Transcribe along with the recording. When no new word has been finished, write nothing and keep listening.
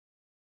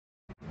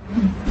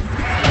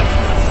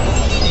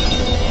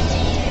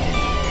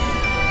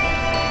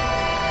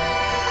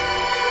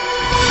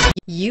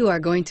You are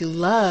going to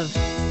love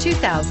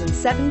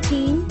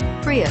 2017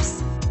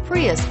 Prius.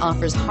 Prius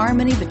offers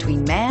harmony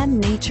between man,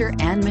 nature,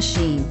 and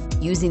machine.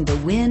 Using the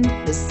wind,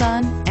 the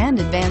sun, and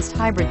advanced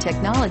hybrid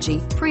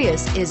technology,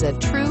 Prius is a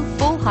true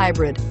full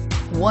hybrid.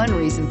 One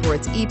reason for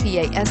its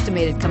EPA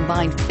estimated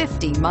combined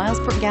 50 miles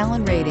per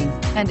gallon rating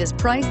and is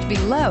priced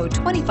below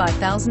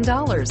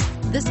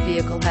 $25,000. This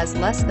vehicle has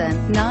less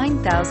than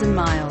 9,000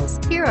 miles.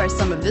 Here are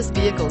some of this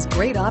vehicle's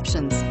great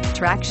options: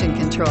 traction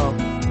control,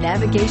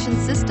 navigation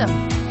system,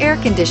 air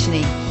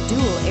conditioning,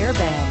 dual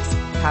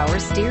airbags, power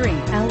steering,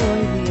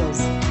 alloy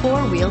wheels,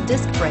 four-wheel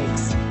disc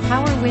brakes,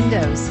 power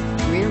windows,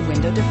 rear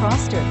window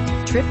defroster,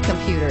 trip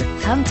computer.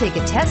 Come take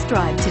a test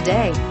drive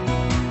today.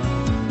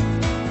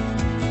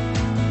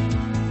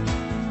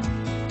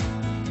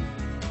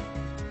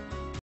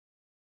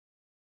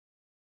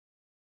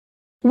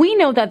 We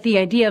know that the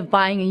idea of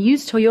buying a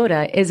used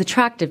Toyota is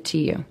attractive to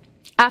you.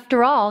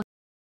 After all,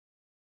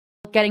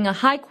 getting a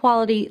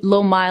high-quality,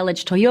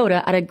 low-mileage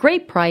Toyota at a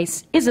great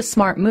price is a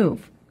smart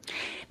move.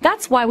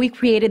 That's why we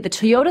created the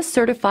Toyota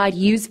Certified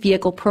Used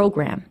Vehicle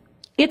Program.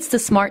 It's the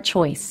smart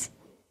choice.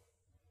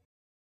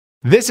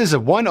 This is a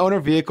one-owner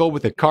vehicle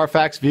with a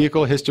Carfax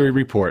Vehicle History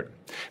Report.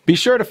 Be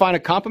sure to find a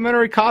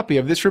complimentary copy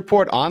of this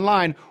report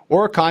online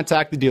or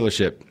contact the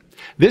dealership.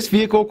 This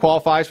vehicle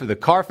qualifies for the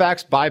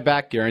Carfax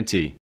Buyback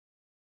Guarantee.